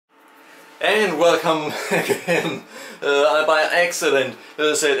And welcome again. I by accident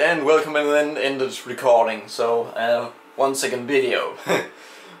said and welcome and then ended recording, so 1 second video.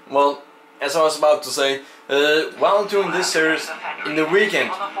 Well, as I was about to say, while doing this series in the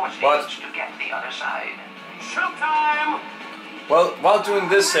weekend, while doing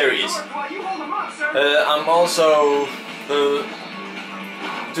this series, I'm also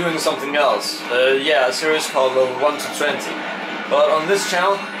doing something else. Yeah, a series called 1 to 20. But on this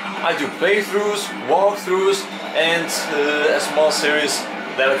channel, I do playthroughs, walkthroughs, and a small series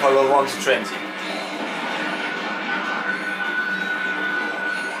that I call 1 to 20.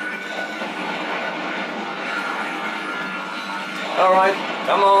 Alright,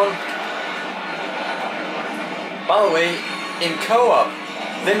 come on. By the way, in co-op,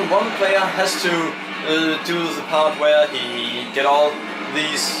 then one player has to do the part where he get all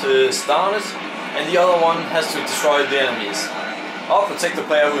these started, and the other one has to destroy the enemies. Or protect the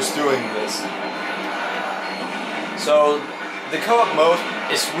player who's doing this. So the co-op mode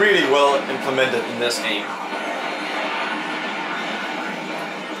is really well implemented in this game.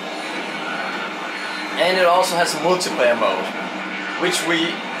 And it also has a multiplayer mode, which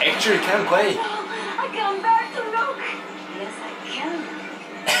we actually can play. I come back to look. Yes, I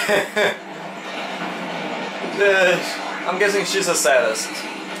can. I'm guessing she's a sadist.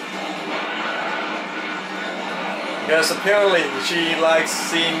 Because apparently she likes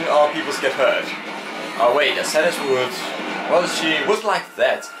seeing all people get hurt. Oh wait, a sadist would... Well, she would like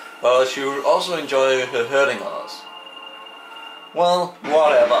that, but she would also enjoy hurting others. Well,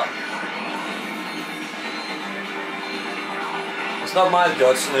 whatever. It's not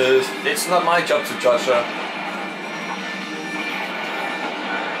my job to judge her.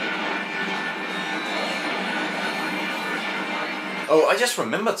 Oh, I just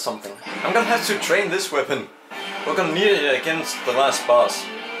remembered something. I'm gonna have to train this weapon. We're gonna need it against the last boss.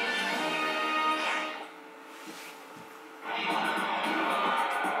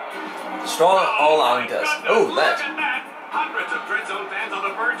 Destroy all anchors. Oh, that. Hundreds of Dreadzone fans on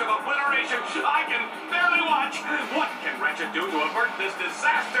the verge of obliteration. I can barely watch. What can Ratchet do to avert this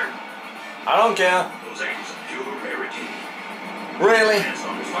disaster? I don't care. Those aims are pure rarity. Really?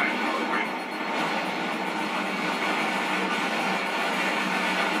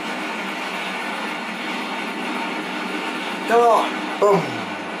 Come on! Boom!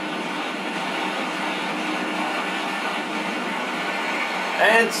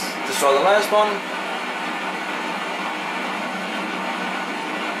 And destroy the last one.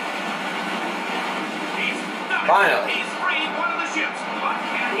 Finally. He's freed one of the ships, but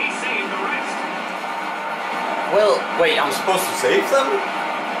can he save the rest? Well, wait, I'm supposed to save them?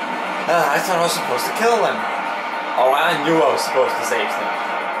 I thought I was supposed to kill them. Oh, I knew I was supposed to save them.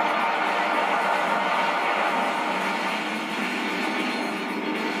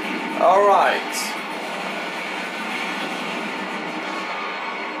 Alright.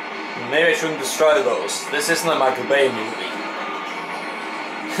 Maybe I shouldn't destroy those. This isn't a Michael Bay movie.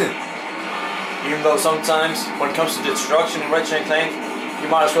 Even though sometimes, when it comes to destruction in Ratchet & Clank, you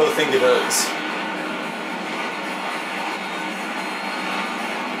might as well think it is.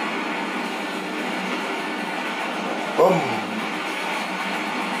 Boom!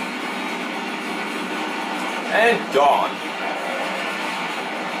 And gone.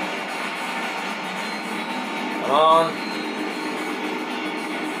 Come on.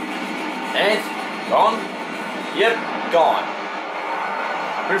 And gone? Yep, gone.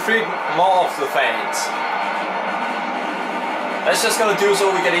 We freed more of the fans. That's just gonna do so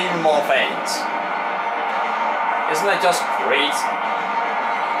we get even more fans. Isn't that just great?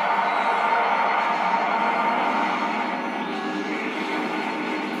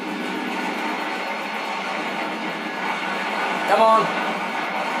 Come on.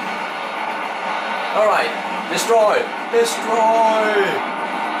 Alright. Destroy! Destroy!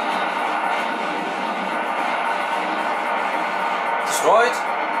 Destroyed?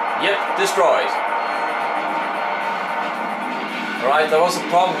 Yep, destroyed. Alright, there was a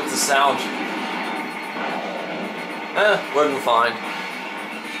problem with the sound. Working fine.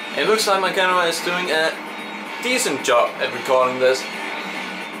 It looks like my camera is doing a decent job at recording this.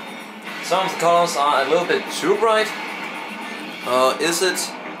 Some of the colors are a little bit too bright. Is it?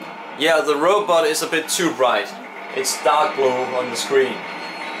 Yeah, the robot is a bit too bright. It's dark blue on the screen.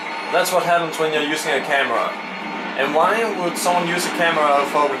 That's what happens when you're using a camera. And why would someone use a camera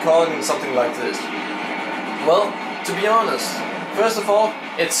for recording something like this? Well, to be honest, first of all,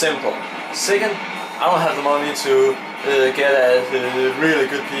 it's simple. Second, I don't have the money to get a really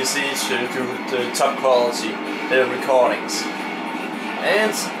good PC to do the top quality recordings.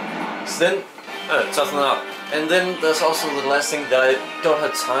 And then, toughen up. And then there's also the last thing that I don't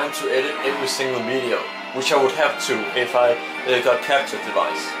have time to edit every single video, which I would have to if I got capture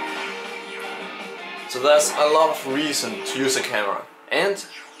device. So there's a lot of reason to use a camera, and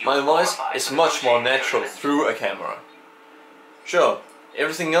my voice is much more natural through a camera. Sure,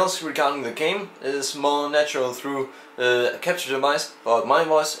 everything else regarding the game is more natural through a capture device, but my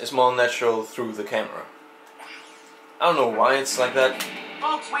voice is more natural through the camera. I don't know why it's like that.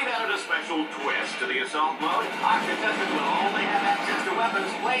 Folks, we've added a special twist to the assault mode. Our contestants will only have access to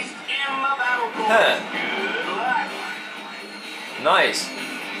weapons placed in the battle course. Huh. Good luck. Nice.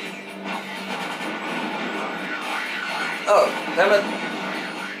 Oh, damn it.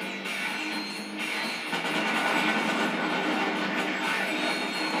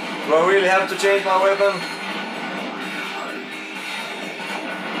 Do I really have to change my weapon?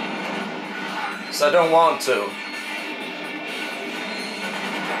 So I don't want to.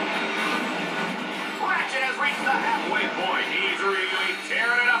 Ratchet has reached the halfway point. He's really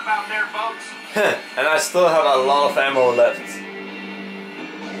tearing it up out there, folks. And I still have a lot of ammo left.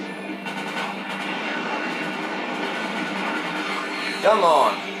 Come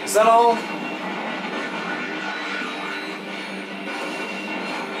on, is that all?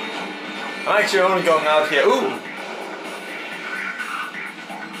 I'm actually only going out here. Ooh!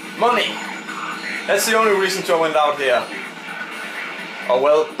 Money! That's the only reason I went out here. Or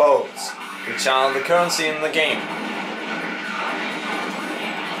well, boats, which are the currency in the game.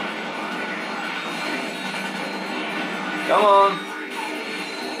 Come on!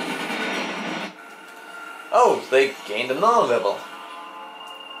 Oh, they gained another level.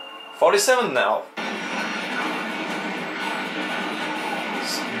 47 now.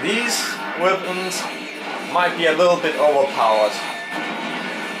 These weapons might be a little bit overpowered.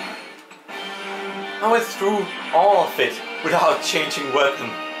 I went through all of it without changing weapon.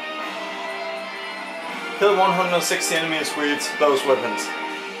 Killed 160 enemies with those weapons.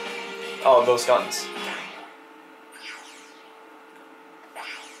 Oh, those guns.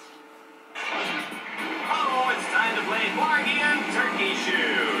 Oh, it's time to play Bargy and Turkey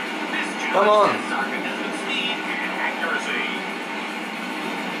Shoot. This Come on. tests our contestants' speed and accuracy.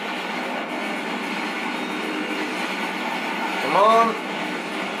 Come on.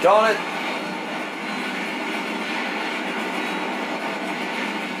 Got it.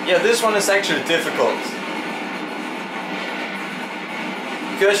 Yeah, this one is actually difficult.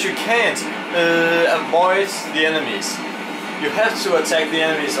 Because you can't avoid the enemies. You have to attack the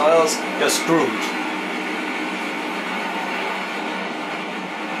enemies or else you're screwed.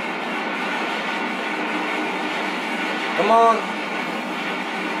 Come on.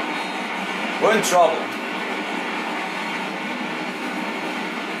 We're in trouble.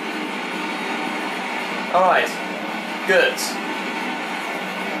 Alright. Good.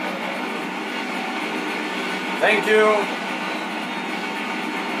 Thank you.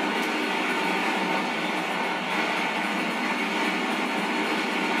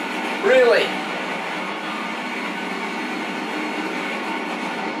 Really?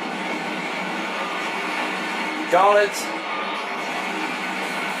 Got it.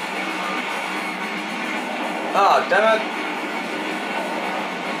 Ah, damn it.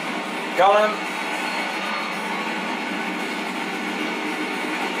 Got him.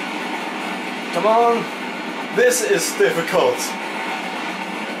 Come on. This is difficult.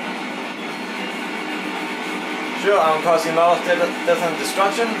 Sure, I'm causing a lot of death and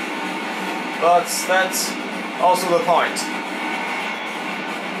destruction, but that's also the point.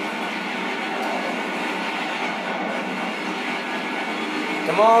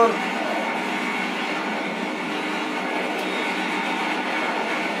 Come on.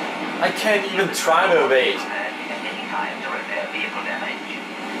 I can't even try to evade.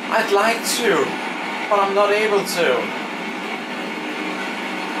 I'd like to, but I'm not able to.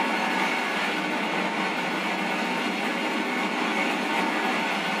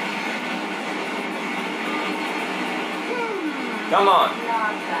 Come on.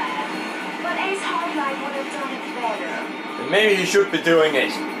 Not bad. But Ace Hardline would have done it better. Then maybe he should be doing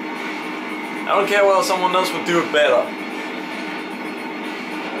it. I don't care whether someone else would do it better.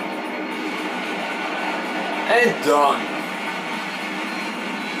 And done.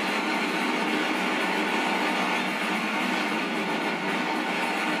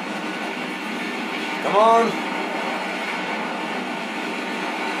 Come on.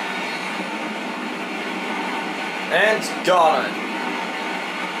 And got it.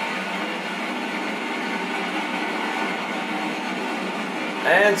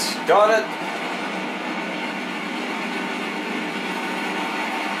 And got it.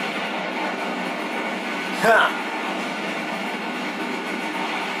 Ha!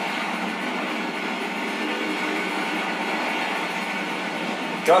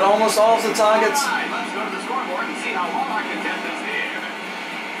 Got almost all of the targets. Alright, let's go to the scoreboard and see how all our contestants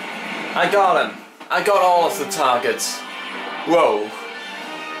did. I got him. I got all of the targets. Whoa.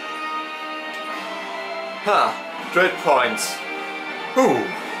 Huh. Dread points. Whew.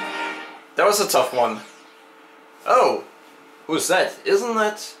 That was a tough one. Oh. Who's that? Isn't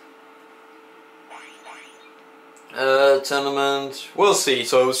that... tournament. We'll see.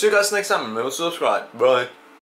 So see you guys next time. Remember to subscribe. Bye.